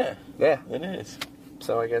 Yeah, it is.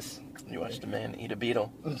 So I guess you watched a man eat a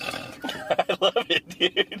beetle. I love it,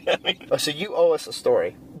 dude. I mean... So you owe us a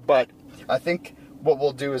story, but I think what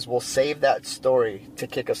we'll do is we'll save that story to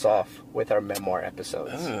kick us off with our memoir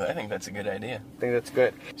episodes. Ooh, I think that's a good idea. I think that's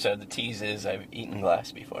good. So the tease is I've eaten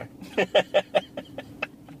glass before.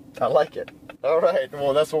 I like it. All right.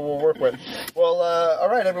 Well, that's what we'll work with. Well, all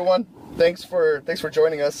right, everyone. Thanks for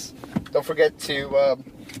joining us. Don't forget to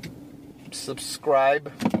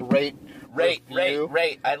subscribe, rate. Rate.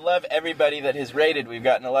 I love everybody that has rated. We've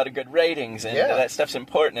gotten a lot of good ratings, and that stuff's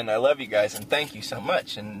important, and I love you guys, and thank you so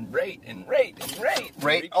much. And rate.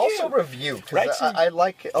 Rate. Also review, because I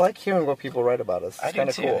like hearing what people write about us. It's kind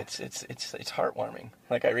of cool. It's heartwarming.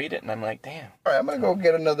 Like, I read it, and I'm like, damn. All right, I'm going to go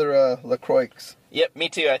get another LaCroix. Yep, me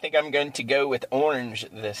too. I think I'm going to go with orange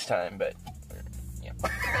this time, but...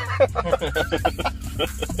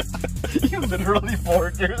 You literally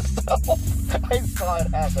bored yourself. I saw it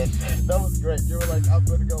happen. That was great. You were like, I'm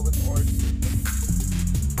going to go with orange.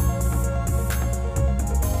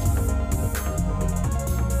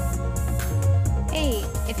 Hey,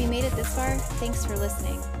 if you made it this far, thanks for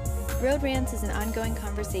listening. Road Rants is an ongoing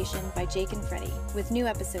conversation by Jake and Freddie, with new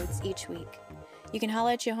episodes each week. You can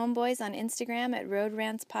holler at your homeboys on Instagram at Road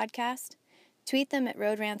Rants Podcast, tweet them at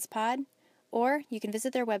Road Rants Pod, or you can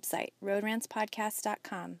visit their website,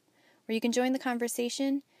 roadrantspodcast.com, where you can join the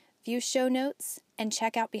conversation, view show notes, and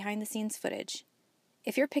check out behind-the-scenes footage.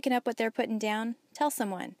 If you're picking up what they're putting down, tell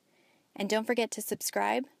someone. And don't forget to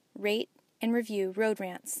subscribe, rate, and review Road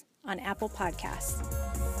Rants on Apple Podcasts.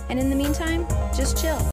 And in the meantime, just chill.